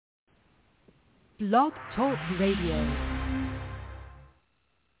Blog Talk Radio.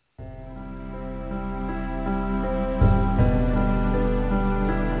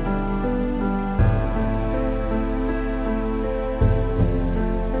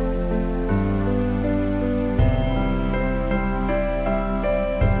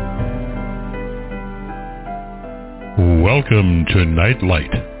 Welcome to Nightlight.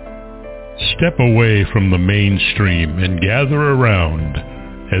 Step away from the mainstream and gather around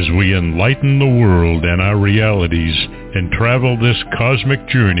as we enlighten the world and our realities and travel this cosmic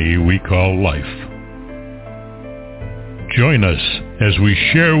journey we call life. Join us as we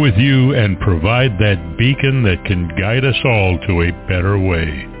share with you and provide that beacon that can guide us all to a better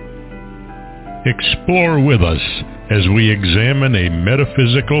way. Explore with us as we examine a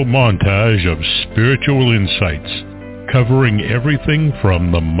metaphysical montage of spiritual insights, covering everything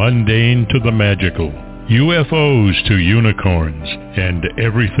from the mundane to the magical, UFOs to unicorns, and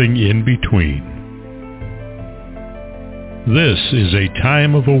everything in between. This is a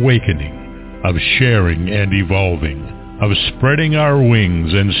time of awakening, of sharing and evolving, of spreading our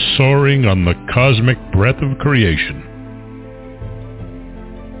wings and soaring on the cosmic breath of creation.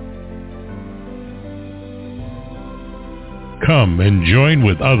 Come and join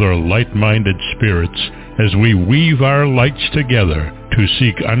with other light-minded spirits as we weave our lights together to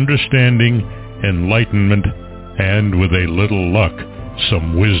seek understanding, enlightenment, and with a little luck,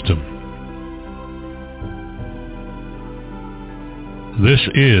 some wisdom. This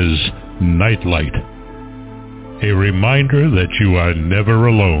is Nightlight, a reminder that you are never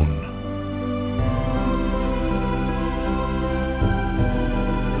alone.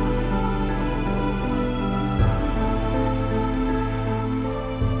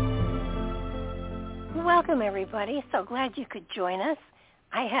 Welcome, everybody. So glad you could join us.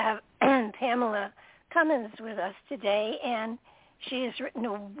 I have Pamela Cummins with us today, and she has written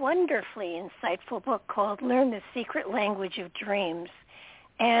a wonderfully insightful book called Learn the Secret Language of Dreams.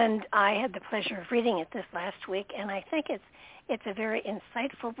 And I had the pleasure of reading it this last week, and I think it's a very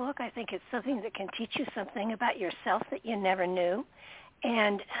insightful book. I think it's something that can teach you something about yourself that you never knew.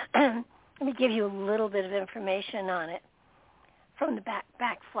 And let me give you a little bit of information on it from the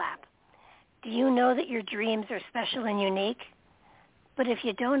back flap. Do you know that your dreams are special and unique? But if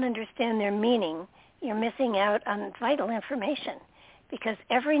you don't understand their meaning, you're missing out on vital information, because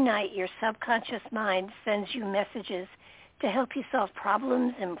every night your subconscious mind sends you messages to help you solve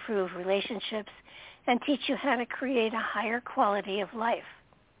problems, improve relationships, and teach you how to create a higher quality of life.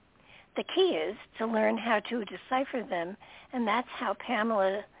 The key is to learn how to decipher them, and that's how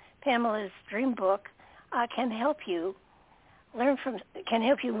Pamela's dream book can help you learn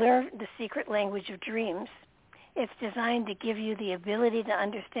the secret language of dreams. It's designed to give you the ability to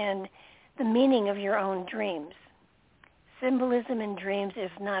understand the meaning of your own dreams. Symbolism in dreams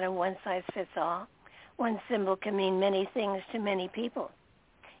is not a one-size-fits-all. One symbol can mean many things to many people.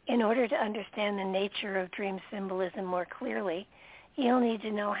 In order to understand the nature of dream symbolism more clearly, you'll need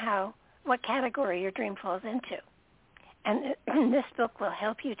to know what category your dream falls into. And this book will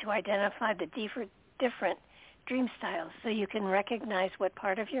help you to identify the different dream styles so you can recognize what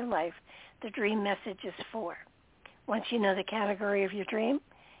part of your life the dream message is for. Once you know the category of your dream,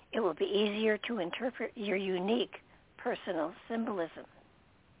 it will be easier to interpret your unique personal symbolism.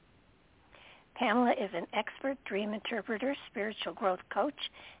 Pamela is an expert dream interpreter, spiritual growth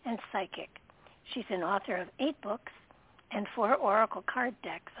coach, and psychic. She's an author of 8 books and 4 oracle card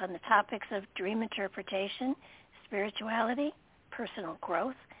decks on the topics of dream interpretation, spirituality, personal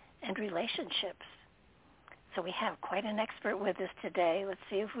growth, and relationships. So we have quite an expert with us today. Let's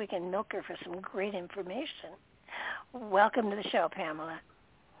see if we can milk her for some great information. Welcome to the show, Pamela.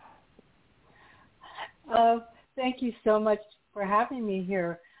 Thank you so much for having me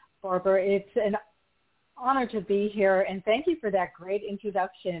here, Barbara. It's an honor to be here, and thank you for that great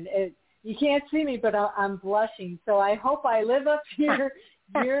introduction. You can't see me, but I'm blushing, so I hope I live up to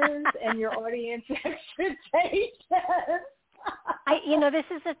yours and your audience expectations. This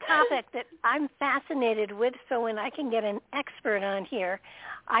is a topic that I'm fascinated with, so when I can get an expert on here,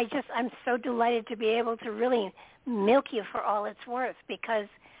 I'm so delighted to be able to really milk you for all it's worth, because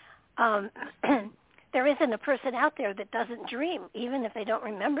there isn't a person out there that doesn't dream, even if they don't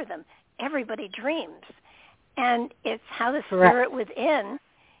remember them. Everybody dreams. And it's how the spirit within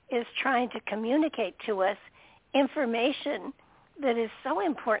is trying to communicate to us information that is so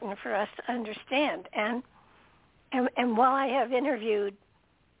important for us to understand. And while I have interviewed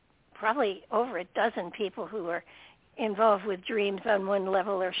probably over a dozen people who are involved with dreams on one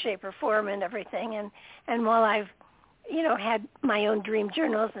level or shape or form and everything, and while I've, had my own dream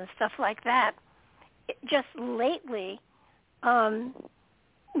journals and stuff like that, just lately,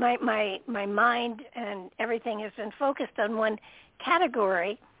 my mind and everything has been focused on one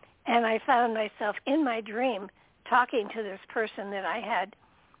category, and I found myself in my dream talking to this person that I had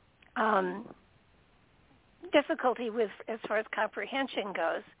difficulty with as far as comprehension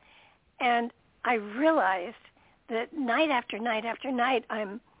goes. And I realized that night after night after night,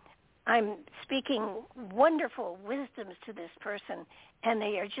 I'm speaking wonderful wisdoms to this person, and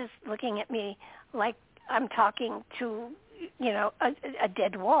they are just looking at me like I'm talking to, a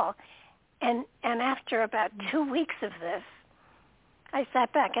dead wall. And after about 2 weeks of this, I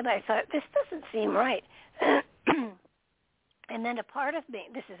sat back and I thought, this doesn't seem right. And then a part of me,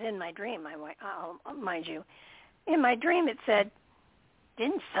 this is in my dream, I'll mind you, in my dream it said,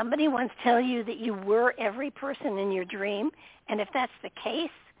 didn't somebody once tell you that you were every person in your dream? And if that's the case,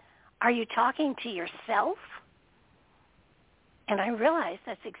 are you talking to yourself? And I realized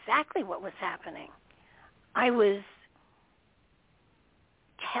that's exactly what was happening. I was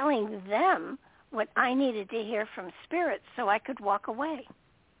telling them what I needed to hear from Spirit so I could walk away.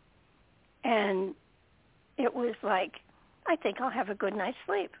 And it was like, I think I'll have a good night's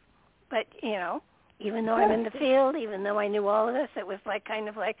sleep. But, even though I'm in the field, even though I knew all of this, it was like kind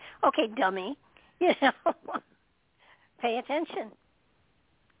of like, okay, dummy, pay attention.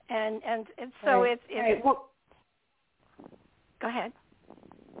 And so right. it's right. Well, go ahead.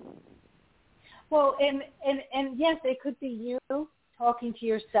 Well, and yes, it could be you talking to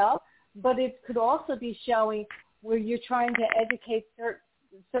yourself, but it could also be showing where you're trying to educate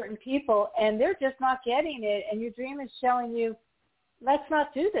certain people, and they're just not getting it, and your dream is showing you, let's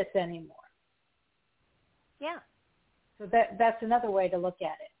not do this anymore. Yeah. So that's another way to look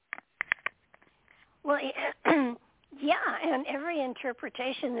at it. Well, yeah, and every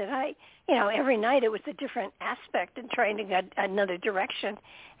interpretation that every night it was a different aspect and trying to get another direction.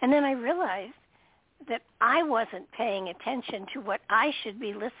 And then I realized that I wasn't paying attention to what I should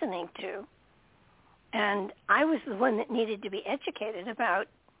be listening to. And I was the one that needed to be educated about,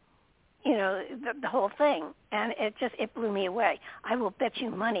 the whole thing. And it blew me away. I will bet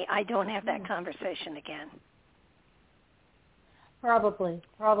you money I don't have that conversation again. Probably,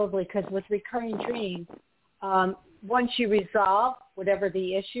 because with recurring dreams, once you resolve whatever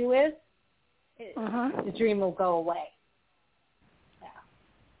the issue is, the dream will go away.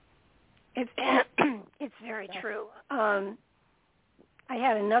 Yeah. It's very true. I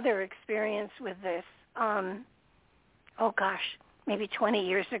had another experience with this, maybe 20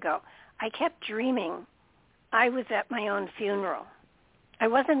 years ago. I kept dreaming I was at my own funeral. I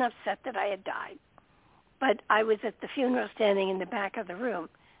wasn't upset that I had died, but I was at the funeral standing in the back of the room.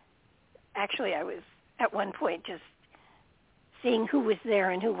 Actually, I was at one point just seeing who was there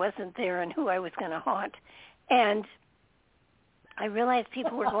and who wasn't there and who I was going to haunt. And I realized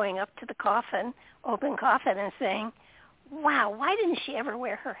people were going up to the coffin, open coffin, and saying, wow, why didn't she ever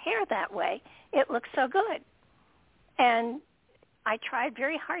wear her hair that way? It looks so good. And I tried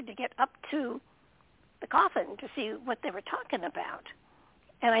very hard to get up to the coffin to see what they were talking about,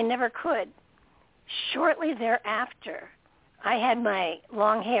 and I never could. Shortly thereafter, I had my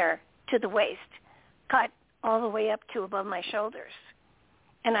long hair to the waist, cut all the way up to above my shoulders,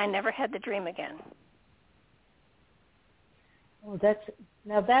 and I never had the dream again. Oh,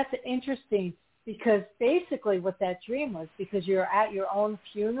 that's interesting, because basically what that dream was, because you're at your own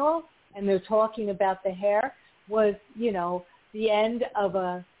funeral and they're talking about the hair, was, the end of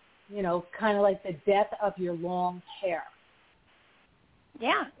a, kind of like the death of your long hair.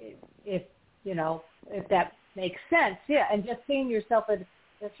 Yeah. If that makes sense. Yeah. And just seeing yourself at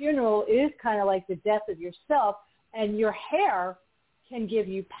the funeral is kind of like the death of yourself, and your hair can give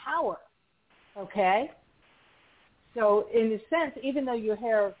you power. Okay? So in a sense, even though your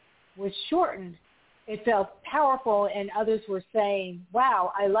hair was shortened, it felt powerful, and others were saying,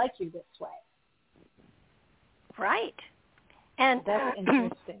 wow, I like you this way. Right. And that's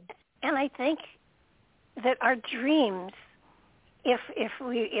interesting. And I think that our dreams,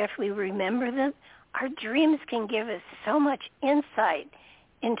 if we remember them, our dreams can give us so much insight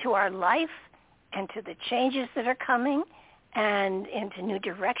into our life and to the changes that are coming and into new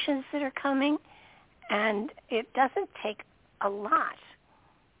directions that are coming. And it doesn't take a lot,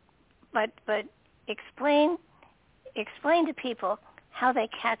 but explain to people how they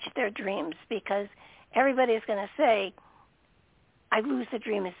catch their dreams, because everybody's going to say, I lose the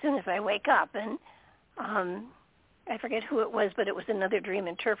dream as soon as I wake up. And I forget who it was, but it was another dream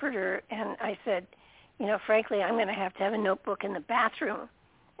interpreter. And I said, frankly, I'm going to have a notebook in the bathroom.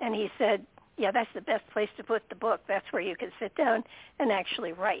 And he said, yeah, that's the best place to put the book. That's where you can sit down and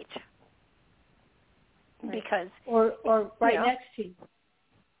actually write. Right. Because or right next to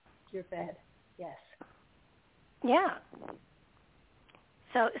your bed. Yes. Yeah.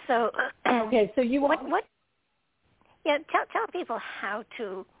 So okay, so you want... what? Yeah, tell people how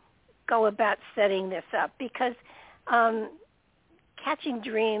to go about setting this up, because catching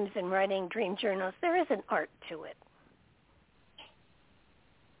dreams and writing dream journals, there is an art to it.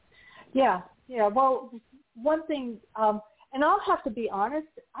 Yeah. Well, one thing, and I'll have to be honest,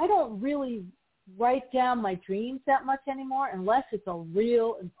 I don't really write down my dreams that much anymore unless it's a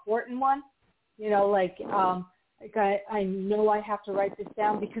real important one. You know, like I know I have to write this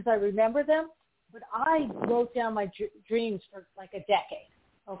down because I remember them, but I wrote down my dreams for like a decade,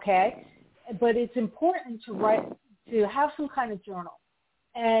 okay? But it's important to have some kind of journal.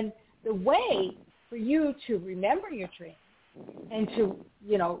 And the way for you to remember your dreams and to,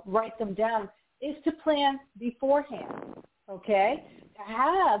 write them down is to plan beforehand, okay? To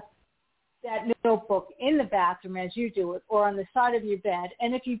have that notebook in the bathroom as you do it or on the side of your bed.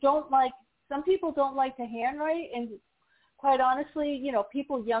 And if you don't like, some people don't like to handwrite, and quite honestly,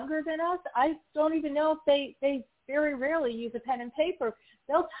 people younger than us, I don't even know if they very rarely use a pen and paper.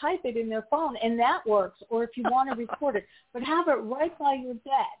 They'll type it in their phone, and that works, or if you want to record it. But have it right by your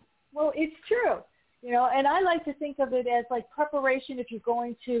bed. Well, it's true, and I like to think of it as like preparation if you're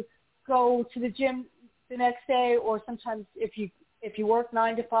going to go to the gym the next day, or sometimes if you work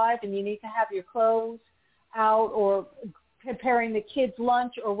 9 to 5 and you need to have your clothes out or preparing the kids'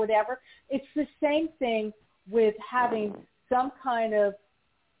 lunch or whatever. It's the same thing with having some kind of,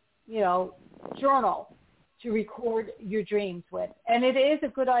 journal to record your dreams with. And it is a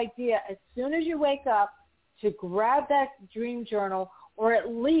good idea as soon as you wake up to grab that dream journal, or at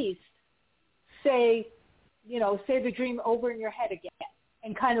least say the dream over in your head again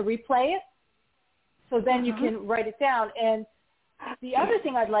and kind of replay it. So then you can write it down. And the other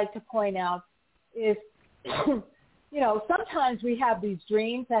thing I'd like to point out is, sometimes we have these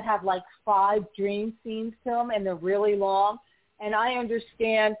dreams that have like 5 dream scenes to them, and they're really long. And I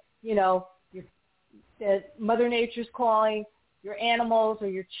understand, that Mother Nature's calling, your animals or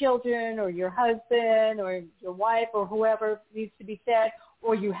your children or your husband or your wife or whoever needs to be fed,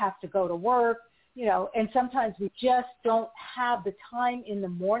 or you have to go to work, and sometimes we just don't have the time in the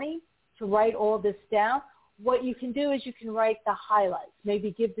morning to write all this down. What you can do is you can write the highlights,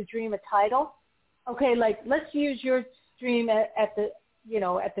 maybe give the dream a title. Okay, like let's use your dream at the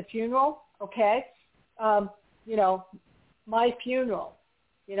funeral, okay? My funeral,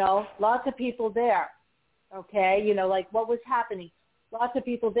 lots of people there, okay? Like what was happening, lots of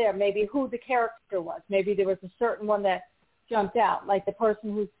people there, maybe who the character was. Maybe there was a certain one that jumped out, like the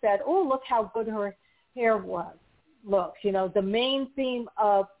person who said, oh, look how good her hair looks, the main theme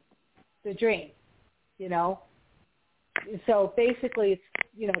of the dream, So basically it's,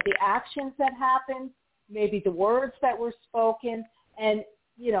 the actions that happened, maybe the words that were spoken, and,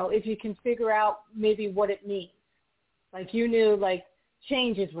 if you can figure out maybe what it means. Like you knew, like,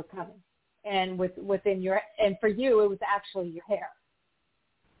 changes were coming, and within your, and for you, it was actually your hair.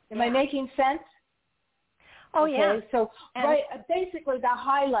 Am I making sense? Oh, okay, yeah. So, right, basically the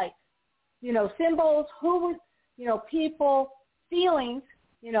highlights, symbols, who was, people, feelings,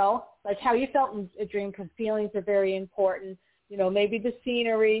 like how you felt in a dream, because feelings are very important, maybe the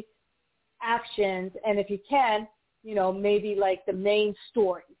scenery, actions, and if you can, maybe like the main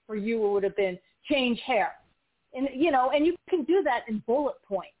story. For you, it would have been change hair. And, and you can do that in bullet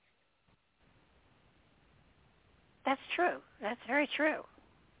points. That's true. That's very true.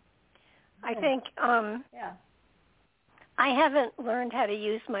 I think I haven't learned how to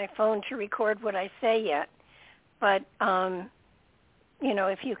use my phone to record what I say yet, but,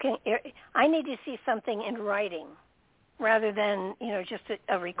 if you can, I need to see something in writing rather than, just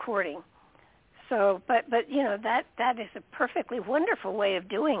a recording. So, but that is a perfectly wonderful way of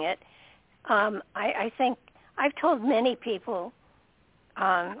doing it. I think I've told many people,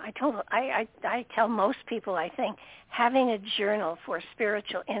 I tell most people, I think, having a journal for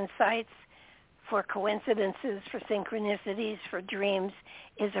spiritual insights, for coincidences, for synchronicities, for dreams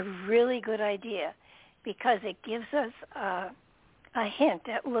is a really good idea, because it gives us a hint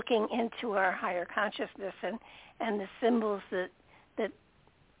at looking into our higher consciousness and the symbols that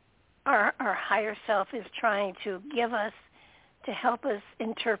our higher self is trying to give us to help us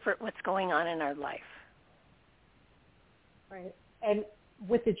interpret what's going on in our life. Right. And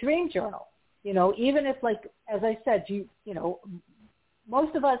with the dream journal, even if, like, as I said,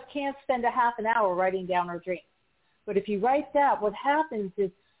 most of us can't spend a half an hour writing down our dreams. But if you write that, what happens is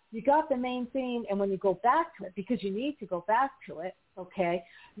you got the main theme, and when you go back to it, because you need to go back to it, okay,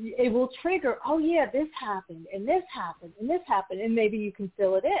 it will trigger, oh, yeah, this happened, and this happened, and this happened, and maybe you can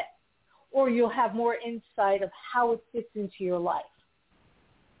fill it in. Or you'll have more insight of how it fits into your life.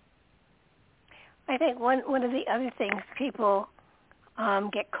 I think one of the other things people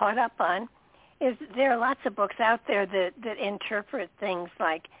get caught up on is there are lots of books out there that interpret things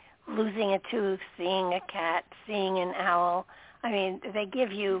like losing a tooth, seeing a cat, seeing an owl. I mean, they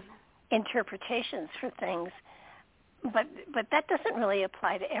give you interpretations for things, but that doesn't really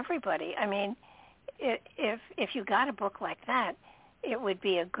apply to everybody. I mean, if you got a book like that, it would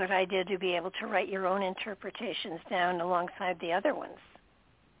be a good idea to be able to write your own interpretations down alongside the other ones.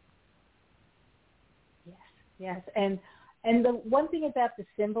 Yes, and the one thing about the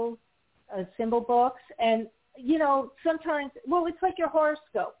symbol books, and sometimes, it's like your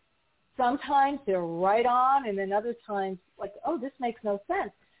horoscope. Sometimes they're right on, and then other times, like, oh, this makes no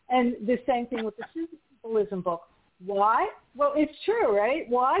sense. And the same thing with the Symbolism book. Why? Well, it's true, right?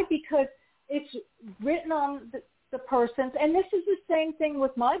 Why? Because it's written on the person's, and this is the same thing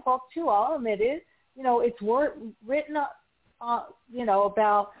with my book too. I'll admit it. It's written,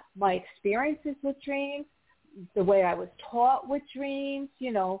 about my experiences with dreams, the way I was taught with dreams,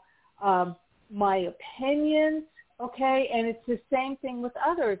 my opinions, okay? And it's the same thing with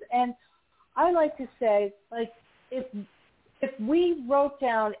others. And I like to say, like, if we wrote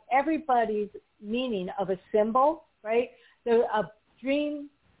down everybody's meaning of a symbol, right, a dream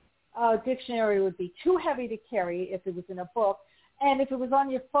dictionary would be too heavy to carry if it was in a book. And if it was on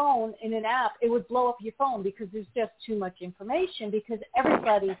your phone in an app, it would blow up your phone because there's just too much information, because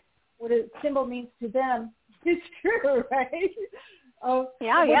everybody, what a symbol means to them is true, right? What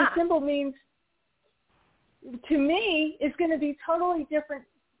a symbol means to me is going to be totally different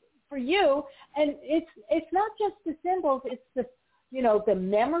for you. And it's not just the symbols, it's the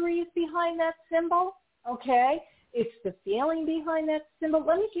memories behind that symbol, okay? It's the feeling behind that symbol.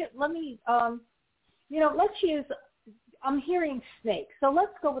 Let's use, I'm hearing snake. So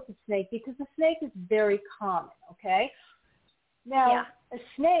let's go with the snake, because the snake is very common, okay? Now, a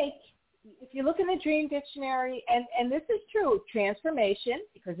snake, if you look in the dream dictionary, and this is true, transformation,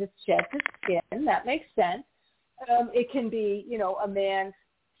 because it sheds its skin, that makes sense. It can be, a man's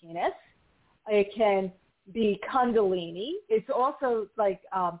penis. It can be kundalini. It's also like,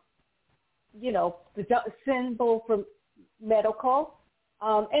 the symbol for medical.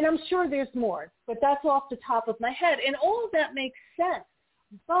 And I'm sure there's more, but that's off the top of my head. And all of that makes sense.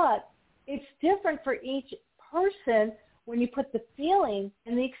 But it's different for each person when you put the feeling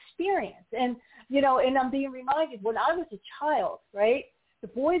and the experience. And, and I'm being reminded, when I was a child, right, the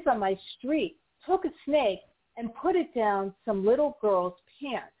boys on my street took a snake and put it down some little girl's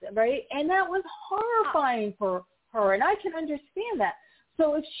pants, right? And that was horrifying for her, and I can understand that.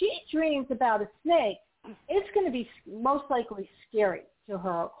 So if she dreams about a snake, it's going to be most likely scary to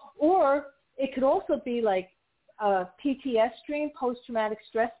her. Or it could also be like a PTS dream, post-traumatic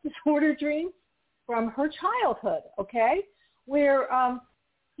stress disorder dream from her childhood, okay? Where,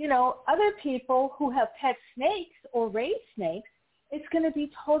 other people who have pet snakes or raised snakes, it's going to be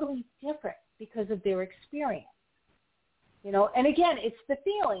totally different because of their experience. And again, it's the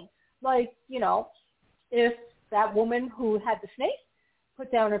feeling. Like, if that woman who had the snake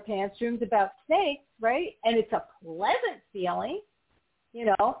put down her pants dreams about snakes, right, and it's a pleasant feeling,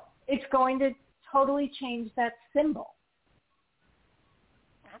 it's going to totally change that symbol.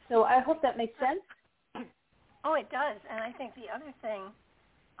 So I hope that makes sense. Oh, it does. And I think the other thing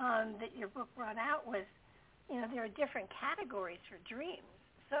that your book brought out was, there are different categories for dreams.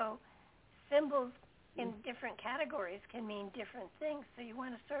 So symbols in different categories can mean different things. So you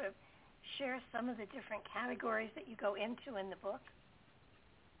want to sort of share some of the different categories that you go into in the book?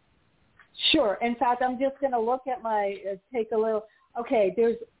 Sure. In fact, I'm just going to look at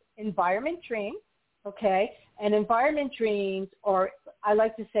there's environment dreams, okay? And environment dreams are, I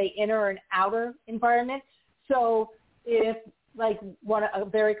like to say, inner and outer environment. So if, a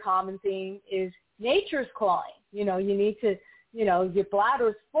very common thing is nature's calling, you need to, your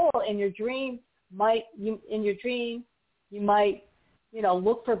bladder's full, and you might,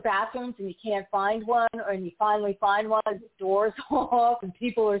 look for bathrooms and you can't find one, and you finally find one, the door's off and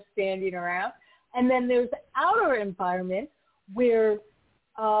people are standing around. And then there's outer environment where,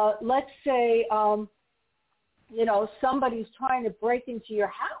 let's say, somebody's trying to break into your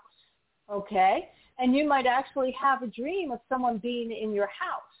house, okay? And you might actually have a dream of someone being in your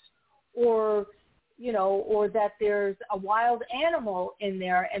house, or that there's a wild animal in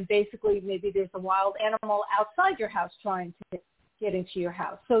there, and basically maybe there's a wild animal outside your house trying to get into your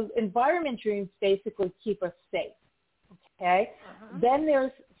house. So environment dreams basically keep us safe, okay? Uh-huh. Then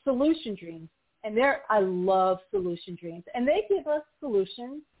there's solution dreams, and I love solution dreams, and they give us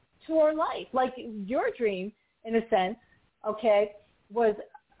solutions to our life. Like your dream, in a sense, okay, was,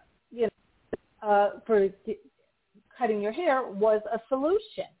 for cutting your hair was a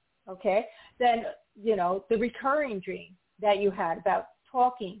solution, okay? Then, the recurring dream, that you had about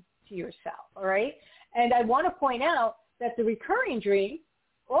talking to yourself, all right? And I want to point out that the recurring dream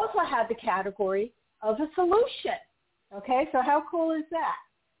also had the category of a solution, okay? So how cool is that?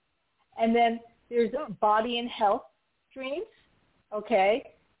 And then there's body and health dreams,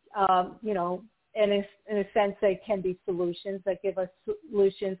 okay? And in a sense, they can be solutions that give us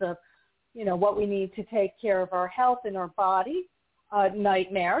solutions of, what we need to take care of our health and our body.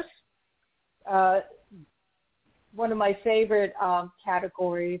 Nightmares. One of my favorite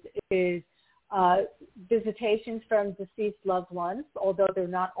categories is visitations from deceased loved ones, although they're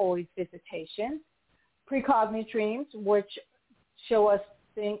not always visitations. Precognitive dreams, which show us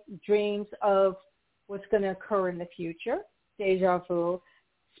dreams of what's going to occur in the future, deja vu,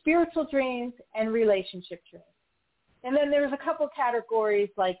 spiritual dreams, and relationship dreams. And then there's a couple categories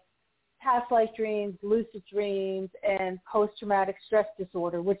like past life dreams, lucid dreams, and post-traumatic stress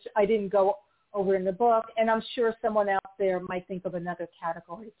disorder, which I didn't go over in the book, and I'm sure someone out there might think of another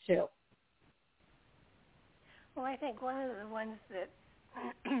category too. Well, I think one of the ones that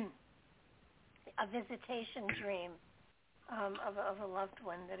a visitation dream of a loved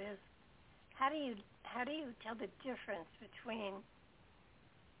one, that is, how do you tell the difference between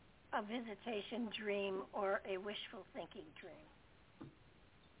a visitation dream or a wishful thinking dream?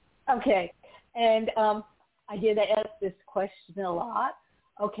 Okay, and I get asked this question a lot,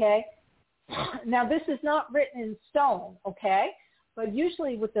 okay? Now, this is not written in stone, okay? But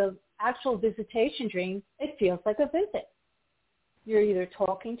usually with the actual visitation dream, it feels like a visit. You're either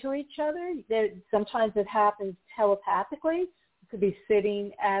talking to each other. Sometimes it happens telepathically. You could be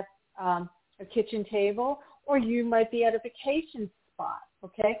sitting at a kitchen table, or you might be at a vacation spot,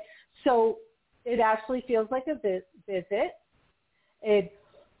 okay? So it actually feels like a visit. It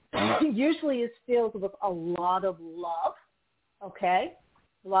usually is filled with a lot of love, okay?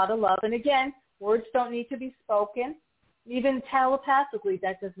 A lot of love. And again, words don't need to be spoken. Even telepathically,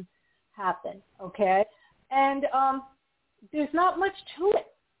 that doesn't happen, okay? And there's not much to it,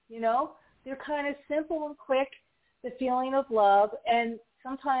 They're kind of simple and quick, the feeling of love. And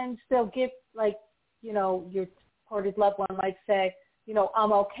sometimes they'll give, your departed loved one might say,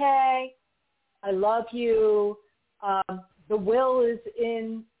 I'm okay, I love you, the will is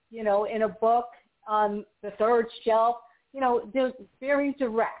in a book on the third shelf. They're very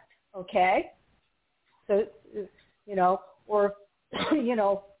direct, okay? So, or,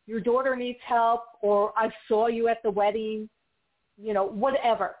 your daughter needs help, or I saw you at the wedding,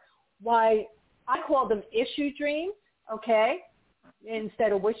 whatever. Why, I call them issue dreams, okay,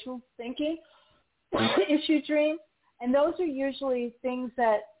 instead of wishful thinking, issue dreams. And those are usually things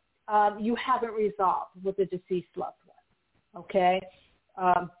that you haven't resolved with a deceased loved one, okay?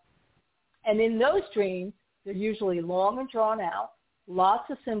 And in those dreams, they're usually long and drawn out, lots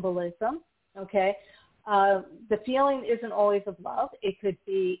of symbolism, okay? The feeling isn't always of love. It could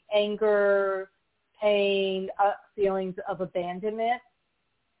be anger, pain, feelings of abandonment,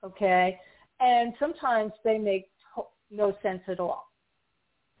 okay? And sometimes they make no sense at all.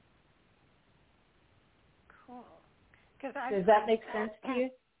 Cool. Does that make sense to you?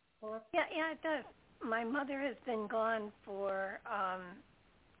 Yeah, it does. My mother has been gone for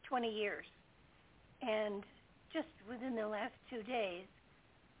 20 years. And just within the last 2 days,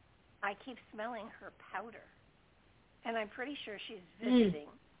 I keep smelling her powder. And I'm pretty sure she's visiting.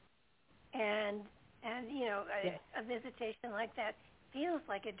 And a visitation like that feels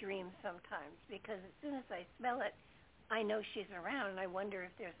like a dream sometimes, because as soon as I smell it, I know she's around, and I wonder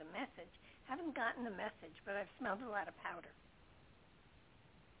if there's a message. Haven't gotten the message, but I've smelled a lot of powder.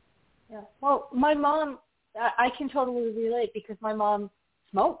 Yeah. Well, my mom, I can totally relate, because my mom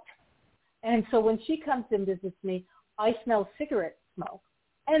smoked. And so when she comes and visits me, I smell cigarette smoke.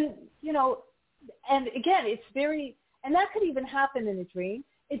 And, and again, it's very, and that could even happen in a dream.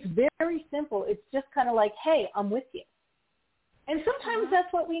 It's very simple. It's just kind of like, hey, I'm with you. And sometimes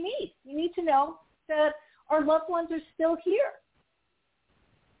that's what we need. We need to know that our loved ones are still here,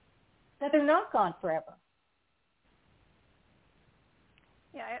 that they're not gone forever.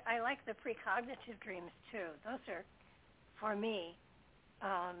 Yeah, I like the precognitive dreams, too. Those are, for me,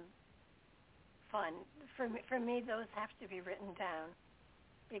 fun. For me, those have to be written down,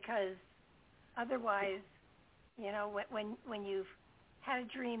 because otherwise, when you've had a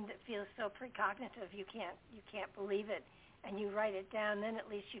dream that feels so precognitive, you can't believe it, and you write it down, then at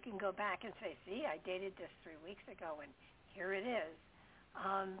least you can go back and say, see, I dated this 3 weeks ago, and here it is.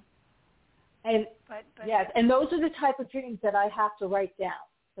 But yes, and those are the type of dreams that I have to write down.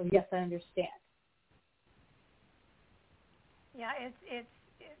 So yes, I understand. Yeah, it's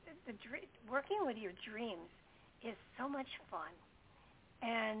working with your dreams is so much fun,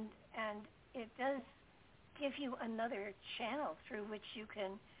 and it does give you another channel through which you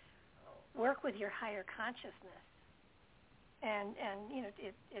can work with your higher consciousness. And you know,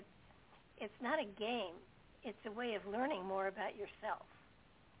 it's not a game. It's a way of learning more about yourself.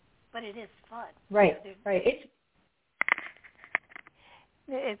 But it is fun. Right, you know, right.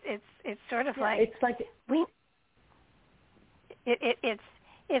 It's sort of like it's like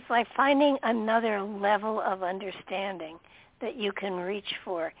it's like finding another level of understanding that you can reach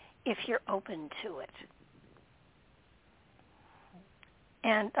for if you're open to it.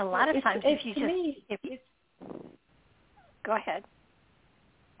 And a lot of times, if you go ahead.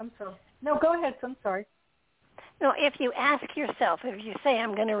 I'm sorry. No, go ahead. I'm sorry. No, if you ask yourself, if you say,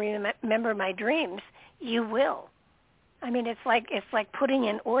 I'm going to remember my dreams, you will. I mean, it's like putting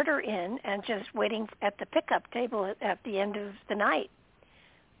an order in and just waiting at the pickup table at the end of the night.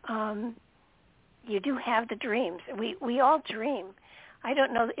 You do have the dreams. We all dream. I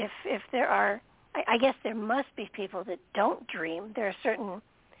don't know if there are, I guess there must be people that don't dream. There are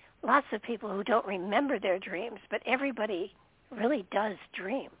lots of people who don't remember their dreams, but everybody really does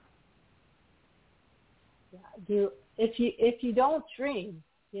dream. Yeah, if you don't dream,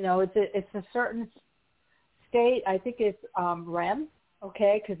 you know, it's a certain state. I think it's REM,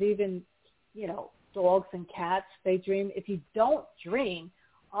 okay? Because even, you know, dogs and cats, they dream. If you don't dream,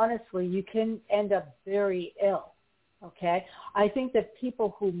 honestly, you can end up very ill, okay? I think that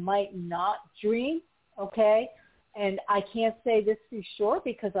people who might not dream, okay, and I can't say this for sure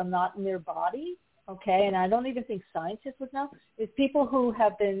because I'm not in their body, okay, and I don't even think scientists would know, is people who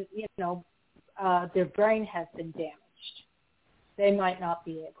have been, you know, their brain has been damaged. They might not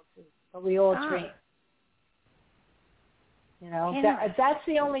be able to, but we all dream. You know, that's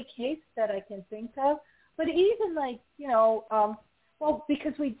the only case that I can think of. But even like, you know, well,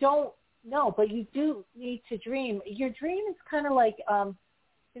 because we don't know, but you do need to dream. Your dream is kind of like,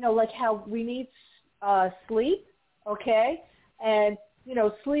 you know, like how we need sleep, okay? And, you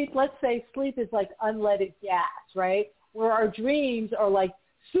know, sleep, let's say sleep is like unleaded gas, right? Where our dreams are like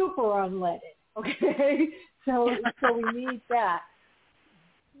super unleaded, okay? So we need that.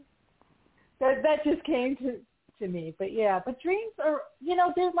 That just came to me. But yeah, but dreams are, you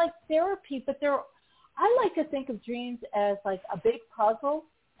know, they're like therapy, but I like to think of dreams as like a big puzzle,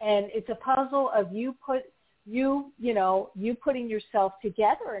 and it's a puzzle of you putting yourself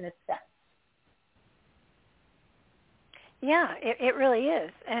together in a sense. Yeah, it really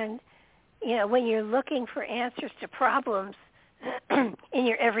is. And, you know, when you're looking for answers to problems in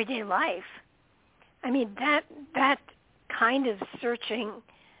your everyday life, I mean, that kind of searching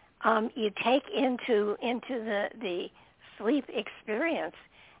you take into the sleep experience.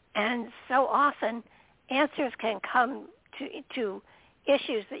 And so often answers can come to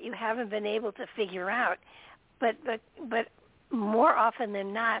issues that you haven't been able to figure out. But more often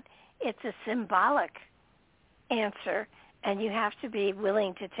than not, it's a symbolic answer, and you have to be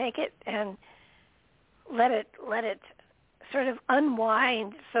willing to take it and let it sort of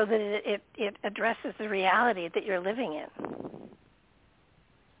unwind so that it addresses the reality that you're living in.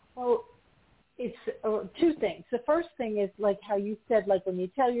 Well, it's two things. The first thing is like how you said, like when you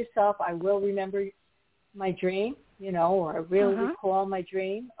tell yourself, I will remember my dream, you know, or I will recall my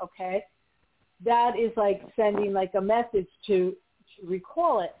dream, okay? That is like sending like a message to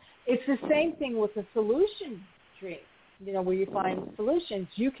recall it. It's the same thing with a solution dream, you know, where you find solutions.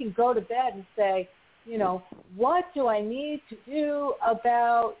 You can go to bed and say, you know, what do I need to do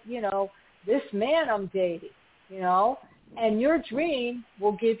about, you know, this man I'm dating, you know? And your dream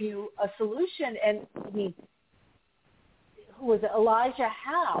will give you a solution. And who was it? Elijah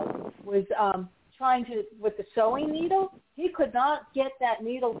Howe was trying to, with the sewing needle, he could not get that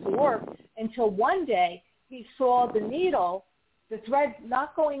needle to work until one day he saw the needle, the thread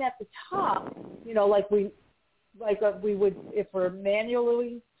not going at the top, you know, like we would if we're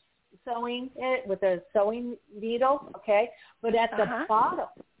manually sewing it with a sewing needle, okay, but at the bottom.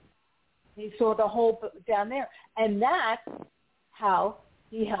 He saw the hole down there. And that's how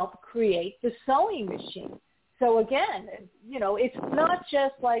he helped create the sewing machine. So again, you know, it's not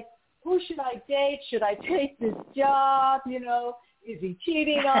just like, who should I date? Should I take this job? You know, is he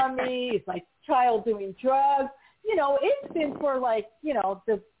cheating on me? Is my child doing drugs? You know, it's been for like, you know,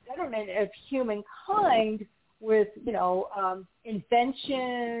 the betterment of humankind with, you know,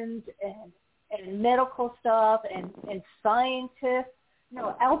 inventions and medical stuff and scientists. You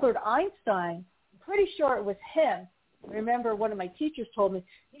know, Albert Einstein, I'm pretty sure it was him. I remember one of my teachers told me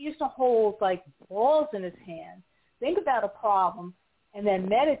he used to hold like balls in his hands, think about a problem, and then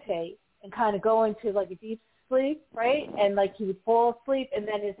meditate and kind of go into like a deep sleep, right? And like he would fall asleep, and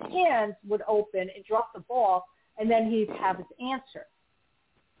then his hands would open and drop the ball, and then he'd have his answer.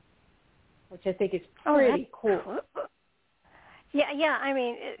 which I think is pretty cool. Yeah. I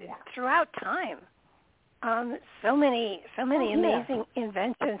mean, throughout time, so many amazing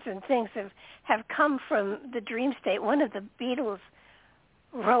inventions and things have come from the dream state. One of the Beatles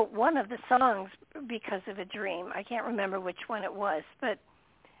wrote one of the songs because of a dream. I can't remember which one it was, but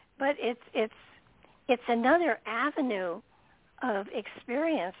it's another avenue of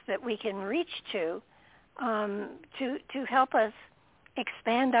experience that we can reach to help us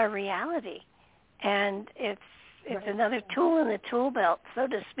expand our reality, and it's another tool in the tool belt, so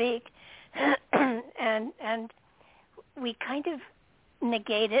to speak, and we kind of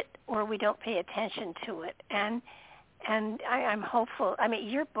negate it or we don't pay attention to it, and I'm hopeful. I mean,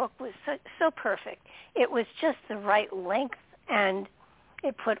 your book was so perfect. It was just the right length, and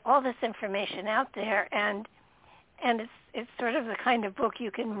it put all this information out there, and it's sort of the kind of book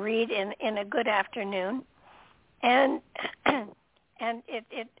you can read in a good afternoon, and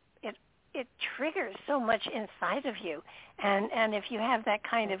it triggers so much inside of you, and if you have that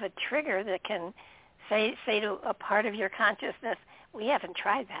kind of a trigger that can say to a part of your consciousness, we haven't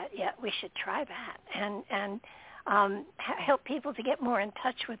tried that yet, we should try that, and help people to get more in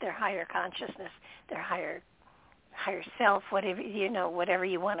touch with their higher consciousness, their higher self, whatever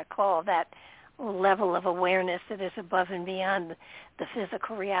you want to call that level of awareness that is above and beyond the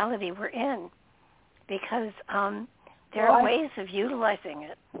physical reality we're in, because there are ways of utilizing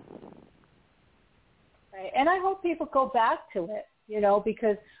it. Right. And I hope people go back to it,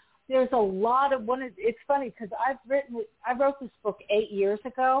 because there's a lot of it's funny because I wrote this book 8 years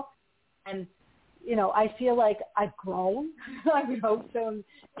ago, and I feel like I've grown. I wrote some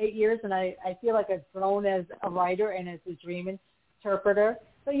 8 years, and I feel like I've grown as a writer and as a dream interpreter.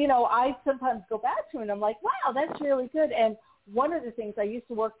 But, I sometimes go back to it, and I'm like, wow, that's really good. And one of the things, I used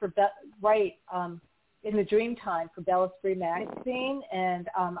to work for in the dream time for Bella Spree magazine, and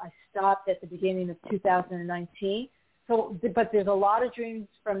I stopped at the beginning of 2019. So, but there's a lot of dreams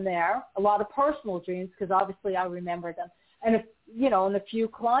from there, a lot of personal dreams, because obviously I remember them, and and a few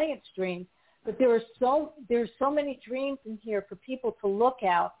clients' dreams. But there's so many dreams in here for people to look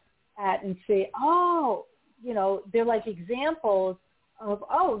out at and say, they're like examples of,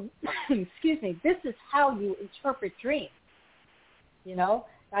 excuse me, this is how you interpret dreams.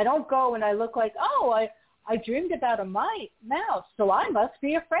 I don't go and I look like, I dreamed about a mouse, so I must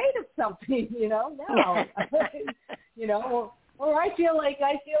be afraid of something, no. Or I feel like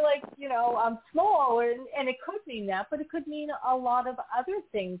I'm small, and it could mean that, but it could mean a lot of other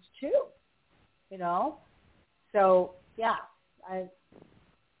things too. So yeah, I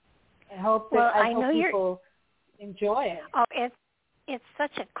hope that people enjoy it. Oh, it's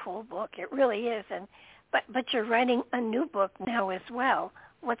such a cool book. It really is, but you're writing a new book now as well.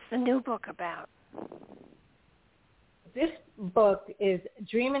 What's the new book about? This book is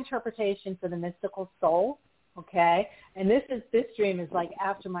Dream Interpretation for the Mystical Soul. Okay, and this dream is like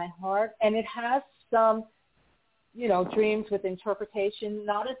after my heart, and it has some, dreams with interpretation,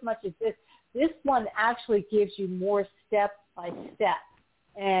 not as much as this. This one actually gives you more step by step.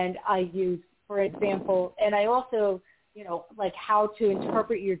 And I use, for example, and I also, like how to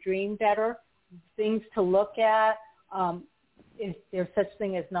interpret your dream better, things to look at. Is there such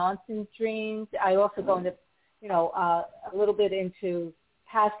thing as nonsense dreams? I also go into, a little bit into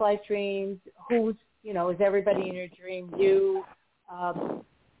past life dreams. Who's, is everybody in your dream you?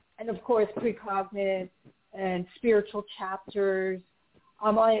 And of course, precognitive and spiritual chapters.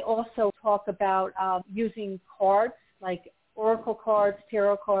 I also talk about using cards, like oracle cards,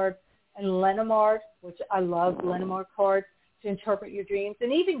 tarot cards, and Lenormand, which I love Lenormand cards, to interpret your dreams,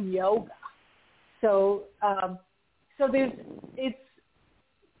 and even yoga. So, I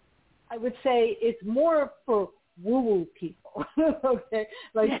would say it's more for woo-woo people, okay?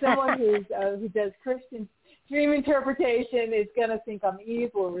 Like someone who does Christian dream interpretation is going to think I'm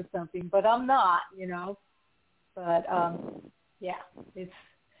evil or something, but I'm not, But, yeah,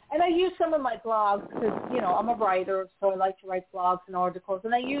 and I use some of my blogs because, I'm a writer, so I like to write blogs and articles,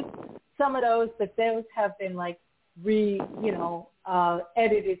 and I use some of those, but those have been like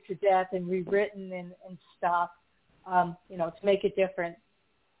edited to death and rewritten and stuff, to make it different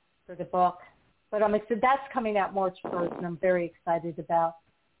for the book. But that's coming out March 1st, and I'm very excited about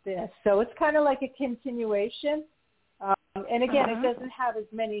this. So it's kind of like a continuation. And again, it doesn't have as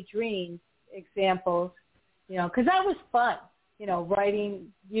many dream examples, because that was fun,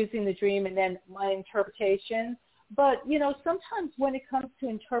 writing, using the dream and then my interpretation. But, sometimes when it comes to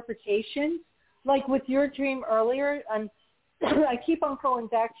interpretations, like with your dream earlier, I keep on going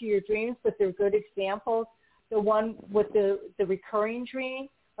back to your dreams, but they're good examples. The one with the recurring dream,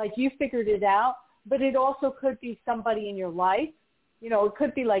 like you figured it out, but it also could be somebody in your life, it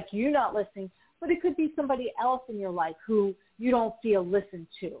could be like you not listening, but it could be somebody else in your life who you don't feel listened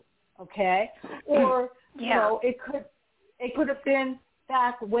to, okay? Or, it could have been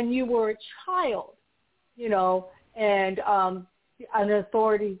back when you were a child, and an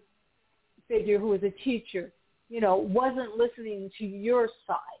authority figure who was a teacher, wasn't listening to your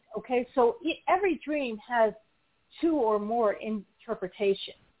side, okay? So every dream has two or more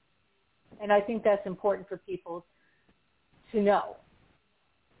interpretations, and I think that's important for people to know.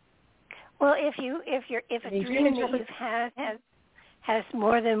 Well, if a dream that you've had has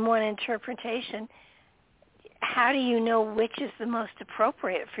more than one interpretation, how do you know which is the most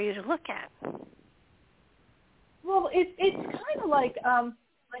appropriate for you to look at? Well, it's kind of like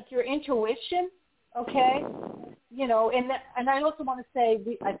your intuition, okay? And I also want to say,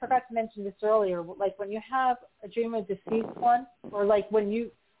 I forgot to mention this earlier, like when you have a dream of deceased one, or like when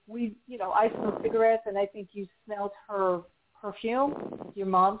I smoked cigarettes and I think you smelled her perfume, your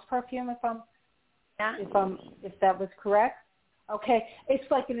mom's perfume, if that was correct. Okay, it's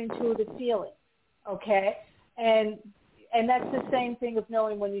like an intuitive feeling. Okay, and that's the same thing of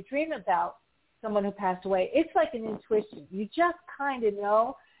knowing when you dream about someone who passed away. It's like an intuition. You just kind of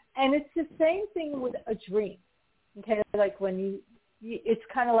know, and it's the same thing with a dream. Okay, like when it's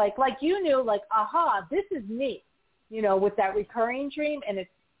kind of like you knew, like, aha, this is me. With that recurring dream, and it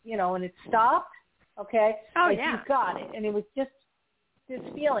stopped. Okay, you got it, and it was just this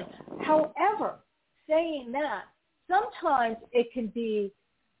feeling. However, saying that, sometimes it can be,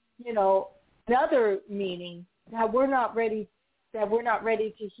 another meaning that we're not ready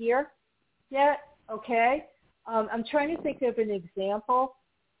to hear yet. Okay, I'm trying to think of an example.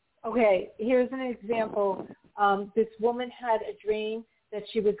 Okay, here's an example. This woman had a dream that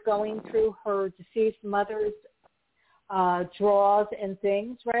she was going through her deceased mother's drawers and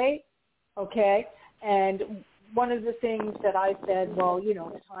things, right? Okay, and one of the things that I said, well,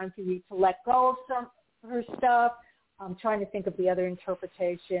 it's time for you to let go of some of her stuff. I'm trying to think of the other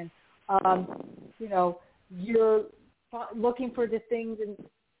interpretation. You're looking for the things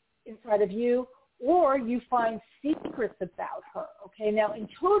inside of you, or you find secrets about her. Okay, now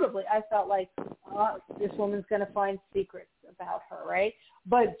intuitively, I felt like this woman's going to find secrets about her, right?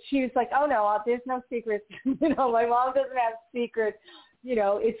 But she was like, oh no, there's no secrets. My mom doesn't have secrets.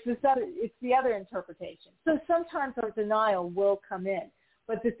 It's the other interpretation. So sometimes our denial will come in.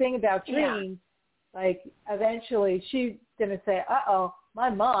 But the thing about dreams, like eventually she's going to say, uh-oh, my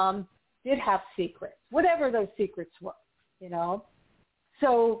mom did have secrets, whatever those secrets were,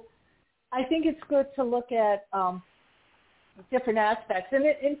 So I think it's good to look at different aspects. And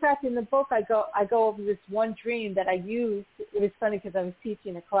in fact, in the book, I go over this one dream that I used. It was funny because I was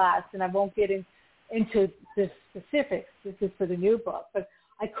teaching a class, and I won't get into the specifics. This is for the new book. But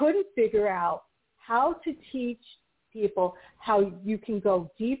I couldn't figure out how to teach people how you can go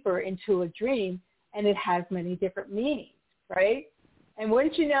deeper into a dream, and it has many different meanings, right? And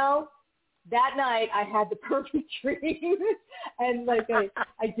wouldn't you know, that night I had the perfect dream. And like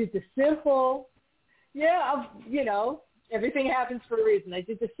I did the simple, everything happens for a reason. I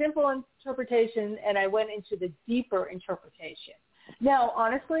did the simple interpretation, and I went into the deeper interpretation. Now,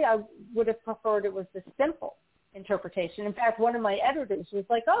 honestly, I would have preferred it was the simple interpretation. In fact, one of my editors was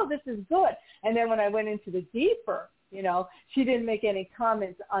like, oh, this is good. And then when I went into the deeper, she didn't make any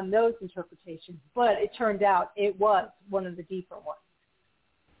comments on those interpretations, but it turned out it was one of the deeper ones.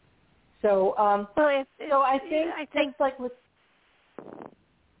 So, I think like with.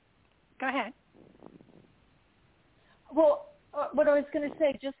 Go ahead. Well, what I was going to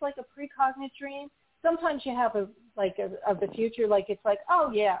say, just like a precognitive dream, sometimes you have of the future, like it's like, oh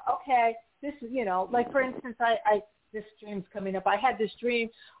yeah, okay, this is, like for instance, I this dream's coming up. I had this dream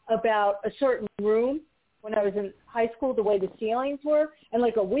about a certain room when I was in high school, the way the ceilings were, and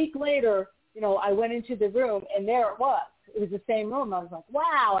like a week later, I went into the room and there it was. It was the same room. I was like,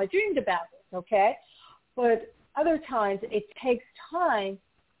 wow, I dreamed about this, okay? But other times it takes time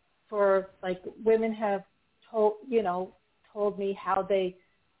for, like, women have told me how they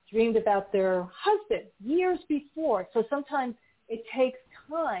dreamed about their husband years before. So sometimes it takes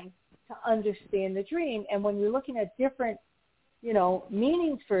time to understand the dream. And when you're looking at different,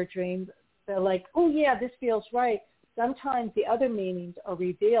 meanings for a dream, they're like, oh, yeah, this feels right. Sometimes the other meanings are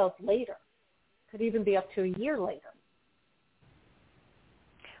revealed later. Could even be up to a year later.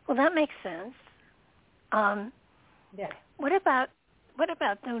 Well, that makes sense. Yeah. What about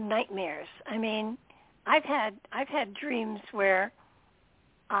those nightmares? I mean, I've had dreams where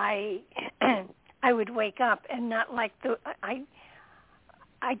I would wake up and not like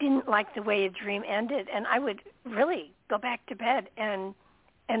I didn't like the way a dream ended, and I would really go back to bed and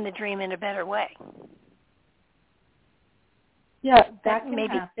end the dream in a better way. Yeah, that can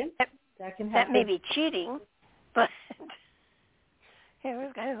happen. That can happen. That may be cheating, but it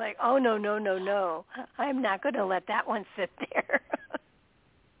was kind of like, oh, no. I'm not going to let that one sit there.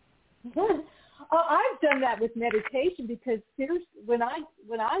 I've done that with meditation because seriously, when I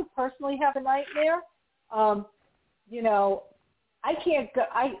personally have a nightmare, I can't go.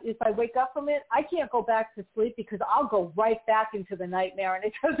 If I wake up from it, I can't go back to sleep because I'll go right back into the nightmare, and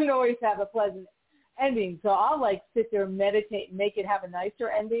it doesn't always have a pleasant ending. So I'll sit there and meditate and make it have a nicer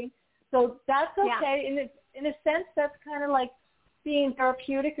ending. So that's okay. Yeah. In a sense, that's kind of like being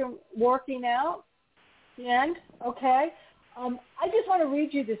therapeutic and working out. The end, okay. I just want to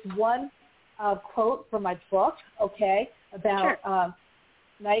read you this one quote from my book, okay, about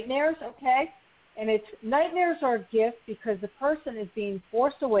nightmares, okay. And it's, nightmares are a gift because the person is being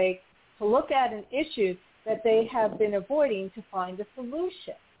forced awake to look at an issue that they have been avoiding to find a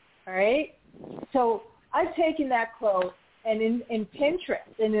solution, all right? So I've taken that quote and in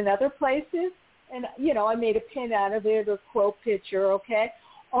Pinterest and in other places, and, I made a pin out of it, a quote picture, okay?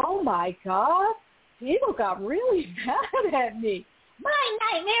 Oh, my God, people got really mad at me. My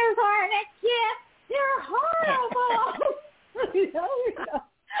nightmares aren't a gift. They're horrible.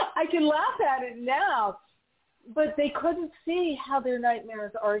 I can laugh at it now, but they couldn't see how their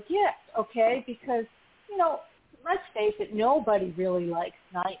nightmares are a gift, okay? Because, let's face it, nobody really likes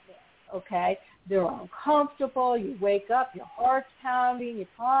nightmares, okay? They're uncomfortable. You wake up, your heart's pounding, your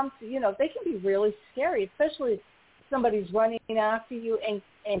palms, they can be really scary, especially if somebody's running after you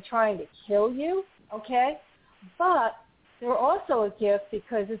and trying to kill you, okay? But they're also a gift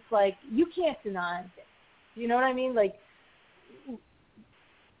because it's like you can't deny it. You know what I mean? Like,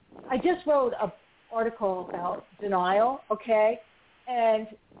 I just wrote an article about denial, okay? And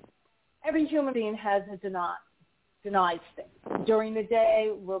every human being has a denies things. During the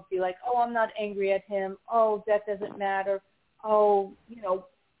day, we'll be like, oh, I'm not angry at him. Oh, that doesn't matter. Oh,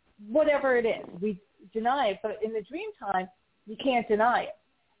 whatever it is. We deny it. But in the dream time, you can't deny it.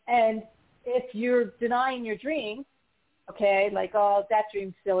 And if you're denying your dream, okay, like, oh, that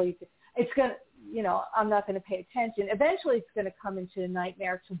dream's silly, it's going to, I'm not going to pay attention. Eventually it's going to come into a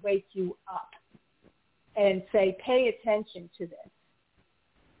nightmare to wake you up and say, pay attention to this,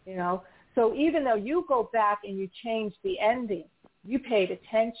 So even though you go back and you change the ending, you paid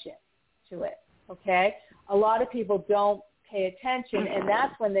attention to it, okay? A lot of people don't pay attention, and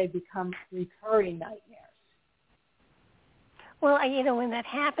that's when they become recurring nightmares. Well, when that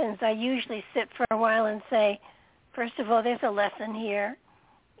happens, I usually sit for a while and say, first of all, there's a lesson here.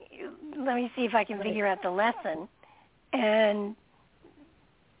 Let me see if I can figure out the lesson. And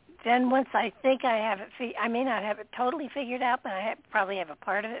then once I think I have it, I may not have it totally figured out, but I probably have a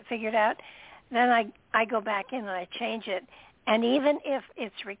part of it figured out. Then I go back in and I change it. And even if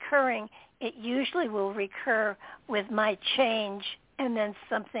it's recurring, it usually will recur with my change and then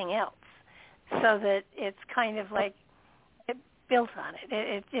something else, so that it's kind of like it built on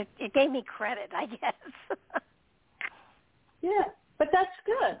it. It gave me credit, I guess. Yeah. But that's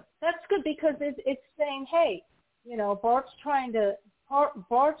good. That's good because it's saying, hey, Bart's trying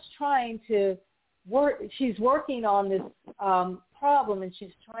to work. She's working on this problem, and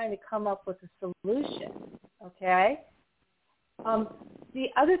she's trying to come up with a solution. Okay. The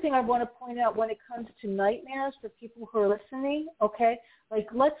other thing I want to point out when it comes to nightmares for people who are listening, okay, like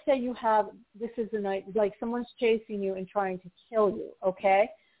let's say this is a night, like someone's chasing you and trying to kill you. Okay.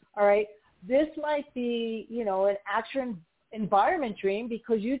 All right. This might be, an action environment dream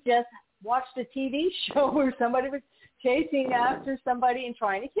because you just watched a TV show where somebody was chasing after somebody and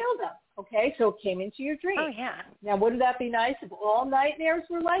trying to kill them. Okay, so it came into your dream. Oh, yeah. Now, wouldn't that be nice if all nightmares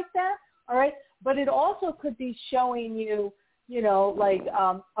were like that? All right, but it also could be showing you,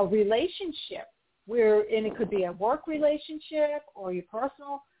 a relationship and it could be a work relationship or your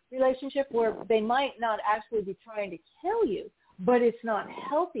personal relationship where they might not actually be trying to kill you, but it's not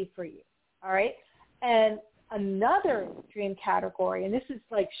healthy for you. All right, and another dream category, and this is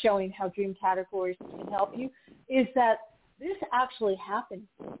like showing how dream categories can help you, is that this actually happened.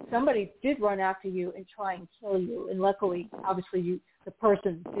 Somebody did run after you and try and kill you, and luckily, obviously, the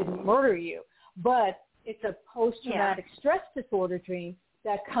person didn't murder you, but it's a post-traumatic stress disorder dream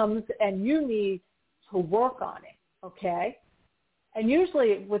that comes and you need to work on it, okay? And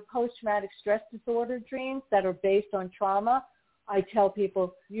usually with post-traumatic stress disorder dreams that are based on trauma, I tell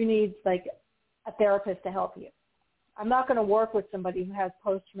people you need like a therapist to help you. I'm not going to work with somebody who has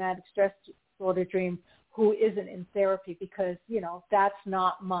post-traumatic stress disorder dreams who isn't in therapy because, that's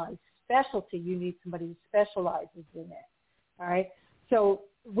not my specialty. You need somebody who specializes in it. All right? So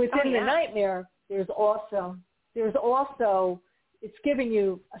within the nightmare, there's also it's giving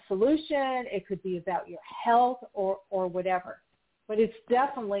you a solution. It could be about your health or whatever. but it's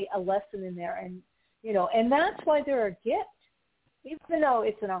definitely a lesson in there. And, and that's why they're a gift, even though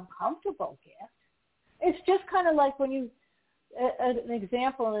it's an uncomfortable gift. It's just kind of like when an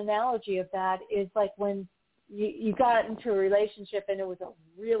example, an analogy of that is like when you got into a relationship and it was a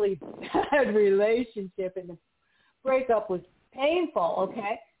really bad relationship and the breakup was painful,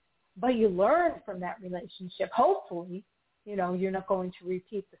 okay? But you learned from that relationship. Hopefully, you're not going to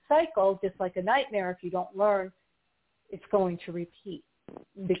repeat the cycle, just like a nightmare. If you don't learn, it's going to repeat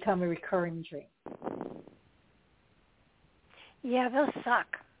and become a recurring dream. Yeah, those suck.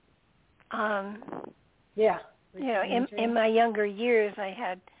 Yeah. In my younger years, I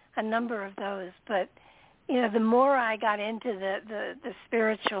had a number of those. But, the more I got into the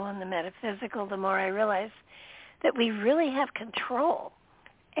spiritual and the metaphysical, the more I realized that we really have control.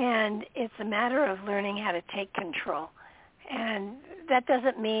 And it's a matter of learning how to take control. And that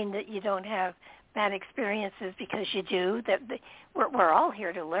doesn't mean that you don't have bad experiences, because you do. We're all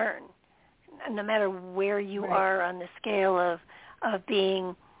here to learn. No matter where you are on the scale of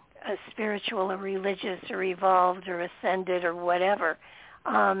being spiritual or religious or evolved or ascended or whatever,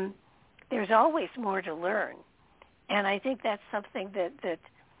 there's always more to learn. And I think that's something that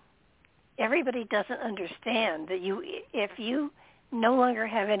everybody doesn't understand, that if you no longer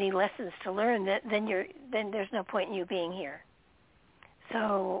have any lessons to learn, then there's no point in you being here.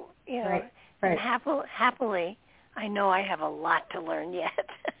 So, and happily, I know I have a lot to learn yet.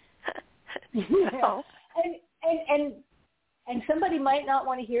 So. And somebody might not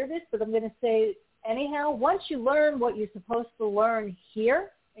want to hear this, but I'm going to say anyhow, once you learn what you're supposed to learn here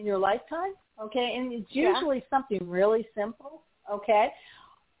in your lifetime, okay, and it's usually something really simple, okay,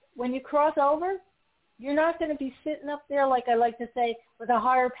 when you cross over, you're not going to be sitting up there, like I like to say, with a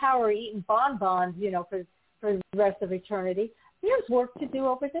higher power eating bonbons, for the rest of eternity. There's work to do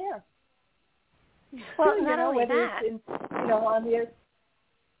over there. Well, not only whether that. It's on the earth.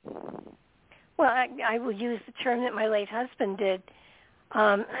 Well, I will use the term that my late husband did.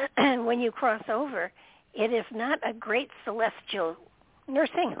 And when you cross over, it is not a great celestial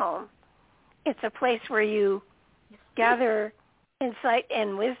nursing home. It's a place where you gather insight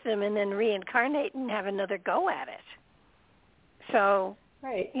and wisdom and then reincarnate and have another go at it. So,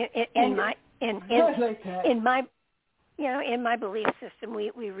 in my belief system,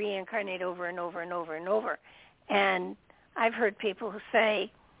 we reincarnate over and over and over and over. And I've heard people who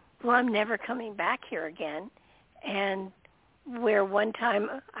say, well, I'm never coming back here again. And where one time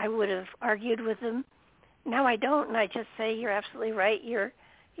I would have argued with them, now I don't. And I just say, you're absolutely right.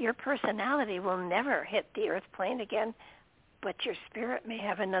 Your personality will never hit the earth plane again, but your spirit may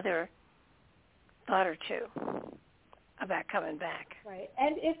have another thought or two about coming back. Right.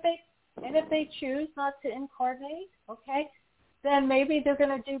 And if they choose not to incarnate, okay, then maybe they're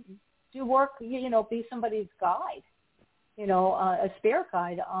going to do work, be somebody's guide, a spirit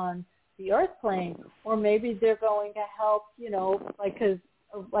guide on the earth plane, or maybe they're going to help,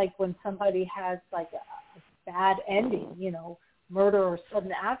 like when somebody has like a bad ending, murder or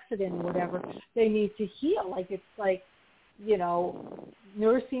sudden accident or whatever, they need to heal. Like it's like,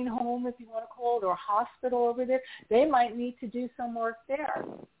 nursing home, if you want to call it, or hospital over there. They might need to do some work there,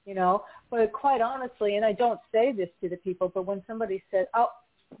 But quite honestly, and I don't say this to the people, but when somebody said, oh,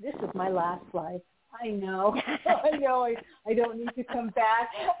 this is my last life, I know, I don't need to come back.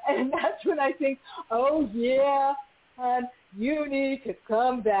 And that's when I think, oh, yeah, hon, you need to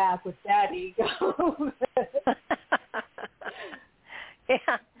come back with that ego.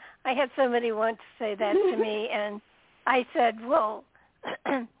 Yeah, I had somebody once say that to me, and I said, well,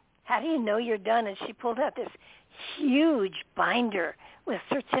 how do you know you're done? And she pulled out this huge binder with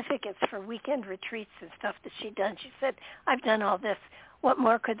certificates for weekend retreats and stuff that she'd done. She said, I've done all this. What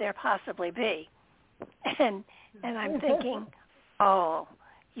more could there possibly be? And I'm thinking, oh,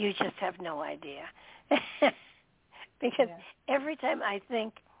 you just have no idea. Because every time I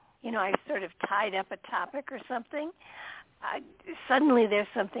think, I sort of tied up a topic or something, suddenly there's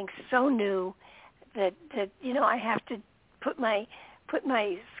something so new that I have to put my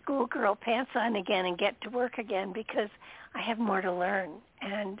schoolgirl pants on again and get to work again, because I have more to learn.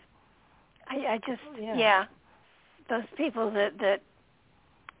 And I just those people that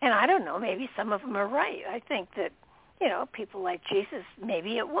and I don't know, maybe some of them are right. I think that people like Jesus,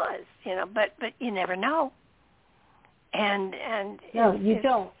 maybe it was, but you never know. And no, you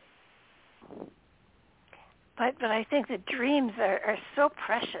don't. But I think that dreams are so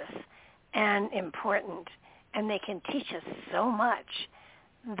precious and important, and they can teach us so much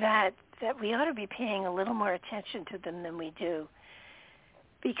that we ought to be paying a little more attention to them than we do,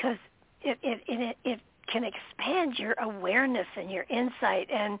 because it can expand your awareness and your insight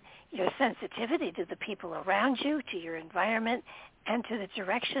and your sensitivity to the people around you, to your environment, and to the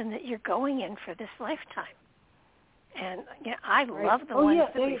direction that you're going in for this lifetime. And I love the ones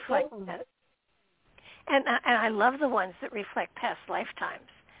that reflect that. And I love the ones that reflect past lifetimes.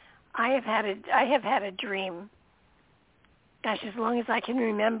 I have had a dream, gosh, as long as I can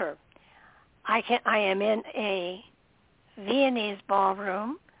remember. I am in a Viennese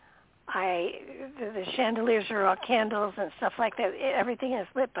ballroom. The chandeliers are all candles and stuff like that. Everything is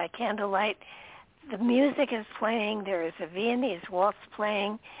lit by candlelight. The music is playing. There is a Viennese waltz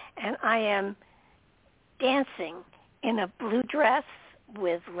playing, and I am dancing in a blue dress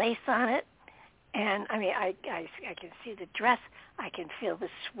with lace on it. And I mean, I can see the dress. I can feel the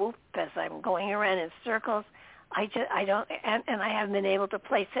swoop as I'm going around in circles. I haven't been able to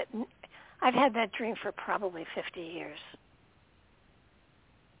place it. I've had that dream for probably 50 years.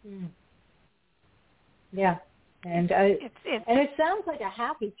 Mm. Yeah, and it sounds like a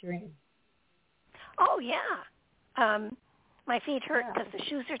happy dream. Oh yeah, my feet hurt because the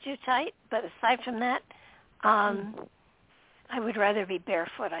shoes are too tight. But aside from that, I would rather be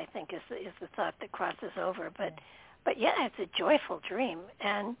barefoot. I think is the thought that crosses over. But yeah, it's a joyful dream.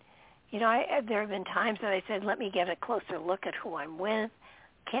 And there have been times that I said, let me get a closer look at who I'm with.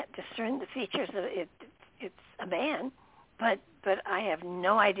 Can't discern the features of it. It's a man, but I have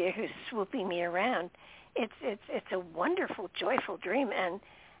no idea who's swooping me around. It's a wonderful, joyful dream, and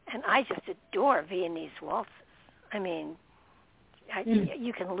I just adore Viennese waltzes. I mean,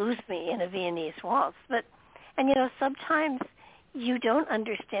 you can lose me in a Viennese waltz, and sometimes you don't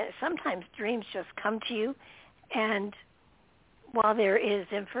understand. Sometimes dreams just come to you, and while there is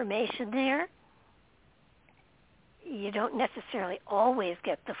information there, you don't necessarily always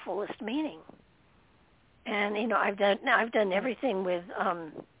get the fullest meaning. And I've done everything with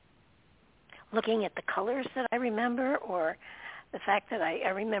looking at the colors that I remember, or the fact that I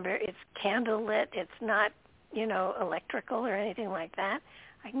remember it's candlelit. It's not electrical or anything like that.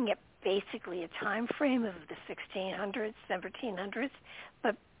 I can get basically a time frame of the 1600s, 1700s,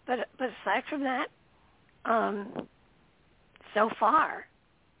 but aside from that, so far,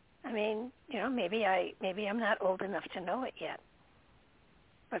 I mean, maybe I'm not old enough to know it yet,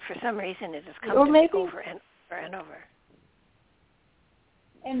 but for some reason it has come to me over and over and over.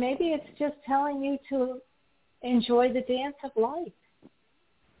 And maybe it's just telling you to enjoy the dance of life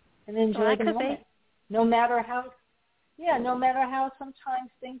and enjoy the moment. No matter how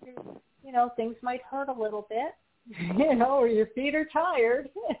sometimes things are, things might hurt a little bit, or your feet are tired.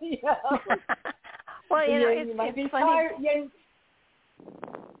 Well, you might be tired.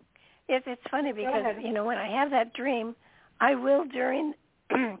 It's funny because when I have that dream, I will during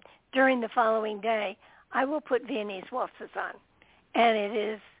the following day I will put Viennese waltzes on, and it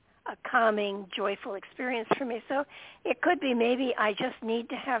is a calming, joyful experience for me. So it could be maybe I just need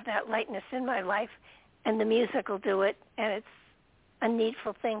to have that lightness in my life, and the music will do it, and it's a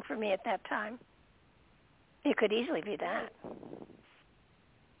needful thing for me at that time. It could easily be that.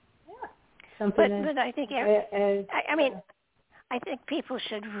 Yeah. But I think I think people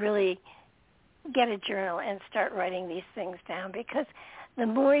should really get a journal and start writing these things down, because the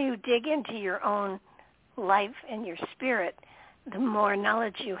more you dig into your own life and your spirit, the more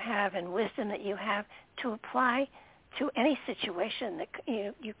knowledge you have and wisdom that you have to apply to any situation that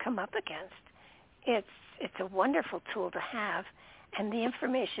you come up against. It's a wonderful tool to have, and the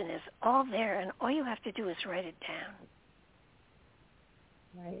information is all there, and all you have to do is write it down.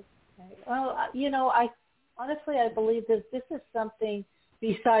 Right. Well, I believe that this is something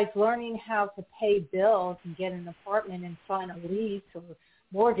besides learning how to pay bills and get an apartment and sign a lease or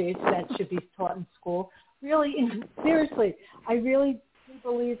mortgage that should be taught in school. Really, seriously, I really do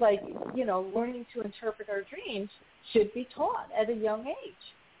believe learning to interpret our dreams should be taught at a young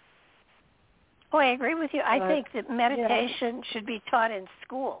age. Oh, I agree with you. I think that meditation should be taught in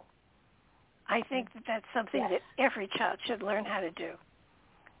school. I think that's something that every child should learn how to do.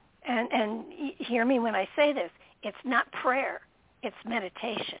 And hear me when I say this. It's not prayer. It's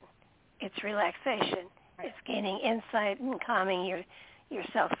meditation. It's relaxation. Right. It's gaining insight and calming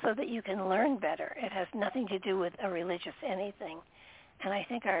yourself so that you can learn better. It has nothing to do with a religious anything. And I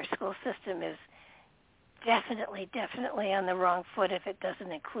think our school system is definitely on the wrong foot if it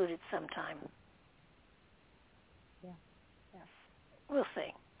doesn't include it sometime. Yeah. We'll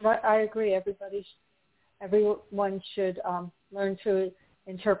see. I agree. Everyone should learn to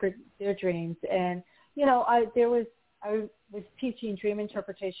interpret their dreams. And I was teaching dream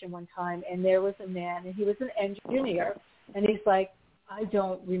interpretation one time, and there was a man, and he was an engineer, and he's like, I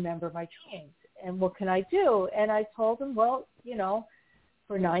don't remember my dreams, and what can I do? And I told him, well,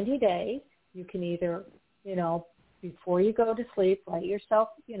 for 90 days, you can either before you go to sleep, write yourself,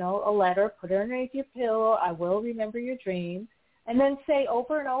 a letter, put it underneath your pillow. I will remember your dreams. And then say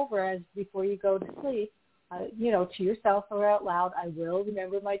over and over as before you go to sleep, to yourself or out loud, I will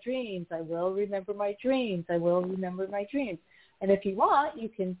remember my dreams. I will remember my dreams. I will remember my dreams. And if you want, you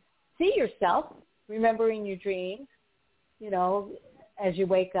can see yourself remembering your dreams, as you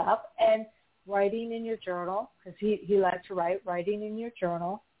wake up, and writing in your journal, because he liked to writing in your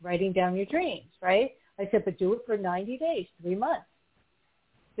journal, writing down your dreams, right? I said, but do it for 90 days, 3 months.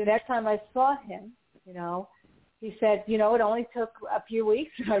 The next time I saw him, he said, it only took a few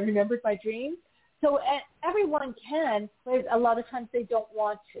weeks. I remembered my dreams. So everyone can, but a lot of times they don't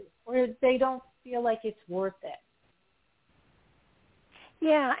want to, or they don't feel like it's worth it.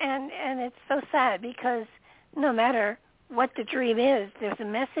 Yeah, and it's so sad because no matter what the dream is, there's a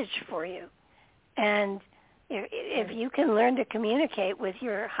message for you. And if you can learn to communicate with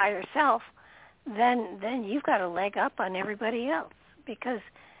your higher self, then you've got a leg up on everybody else, because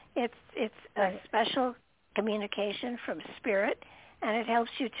it's a special communication from spirit, and it helps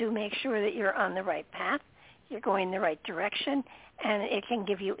you to make sure that you're on the right path, you're going the right direction, and it can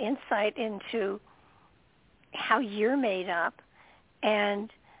give you insight into how you're made up, and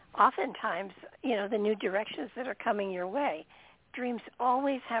oftentimes, the new directions that are coming your way. Dreams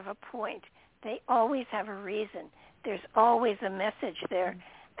always have a point. They always have a reason. There's always a message there,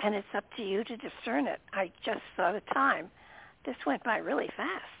 and it's up to you to discern it. I just saw the time. This went by really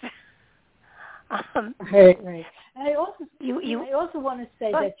fast. Right. And I also want to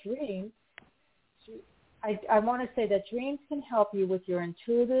say that dreams. I want to say that dreams can help you with your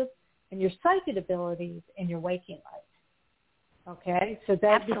intuitive and your psychic abilities in your waking life. Okay, so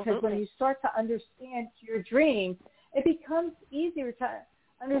that's because when you start to understand your dreams, it becomes easier to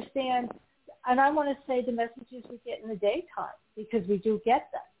understand. And I want to say the messages we get in the daytime, because we do get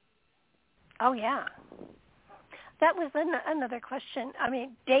them. Oh yeah. That was another question. I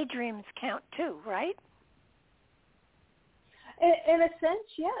mean, daydreams count too, right? In a sense,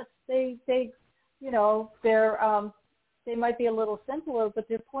 yes. They they're they might be a little simpler, but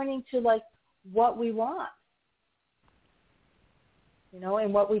they're pointing to like what we want,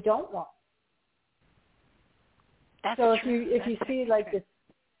 and what we don't want. That's so true. if you see like this,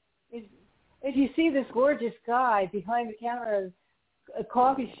 if you see this gorgeous guy behind the counter of a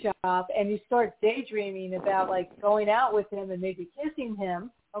coffee shop, and you start daydreaming about like going out with him and maybe kissing him,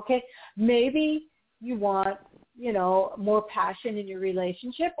 okay, maybe you want, more passion in your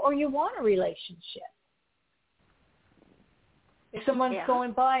relationship, or you want a relationship. If someone's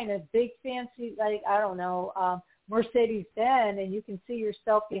going by in a big fancy, like, I don't know, Mercedes-Benz, and you can see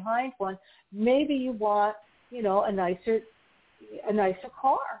yourself behind one, maybe you want, a nicer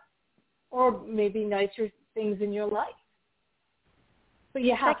car, or maybe nicer things in your life. But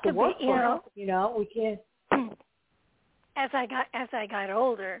you have to work for it. We can't. As I got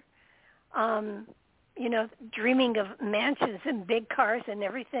older, dreaming of mansions and big cars and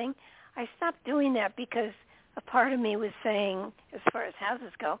everything, I stopped doing that because a part of me was saying, as far as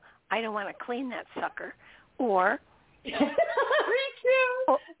houses go, I don't want to clean that sucker, or Me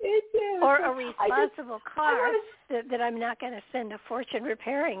too. Or a responsible car that I'm not going to spend a fortune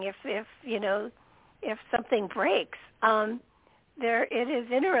repairing if something breaks. It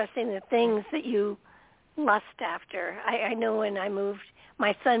is interesting the things that you lust after. I know when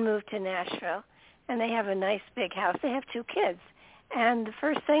my son moved to Nashville, and they have a nice big house. They have 2 kids, and the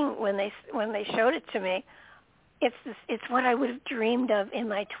first thing when they showed it to me, it's what I would have dreamed of in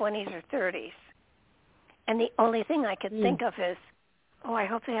my 20s or 30s. And the only thing I could think of is, I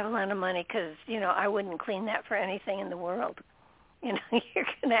hope they have a lot of money, because, I wouldn't clean that for anything in the world. You're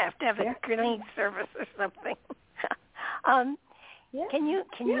going to have a cleaning service or something. Can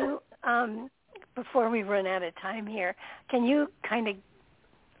you, before we run out of time here, can you kind of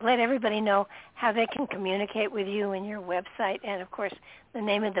let everybody know how they can communicate with you and your website? And, of course, the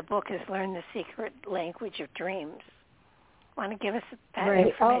name of the book is Learn the Secret Language of Dreams. Want to give us that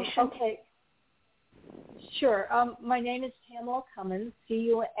information? Okay. Sure. My name is Pamela Cummins,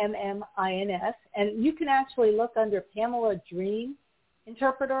 Cummins, and you can actually look under Pamela Dream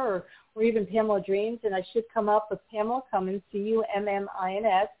Interpreter or even Pamela Dreams, and I should come up with Pamela Cummins, Cummins.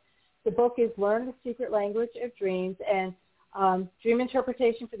 The book is Learn the Secret Language of Dreams, and Dream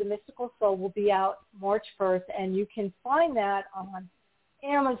Interpretation for the Mystical Soul will be out March 1st, and you can find that on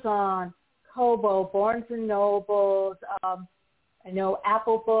Amazon, Kobo, Barnes & Nobles, I know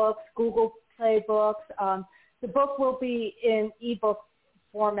Apple Books, Google Play Books. The book will be in eBook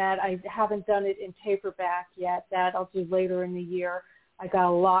format. I haven't done it in paperback yet. That I'll do later in the year. I got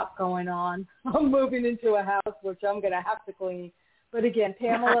a lot going on. I'm moving into a house, which I'm going to have to clean. But again,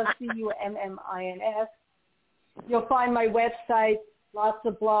 Pamela, Cummins, You'll find my website, lots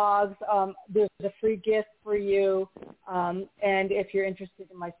of blogs. There's a free gift for you. And if you're interested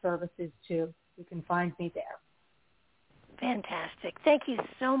in my services, too, you can find me there. Fantastic. Thank you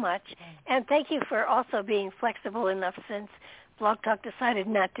so much. And thank you for also being flexible enough since Blog Talk decided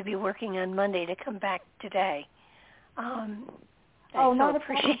not to be working on Monday to come back today. Not a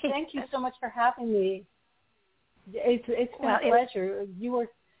problem. Thank you so much for having me. It's been a pleasure. You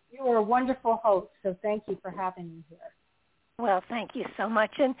are a wonderful host, so thank you for having me here. Well, thank you so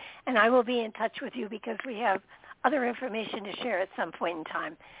much. And I will be in touch with you because we have other information to share at some point in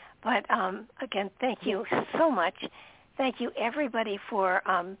time. But, again, thank you so much. Thank you, everybody, for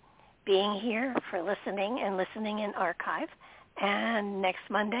being here, for listening in archive. And next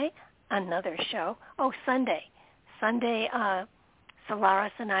Monday, another show. Oh, Sunday,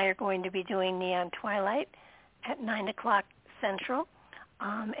 Solaris and I are going to be doing Neon Twilight at 9 o'clock Central.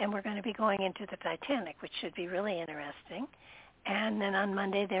 And we're going to be going into the Titanic, which should be really interesting. And then on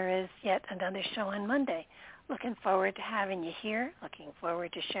Monday, there is yet another show on Monday. Looking forward to having you here. Looking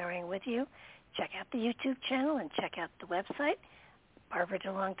forward to sharing with you. Check out the YouTube channel and check out the website,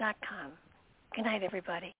 BarbaraDeLong.com. Good night, everybody.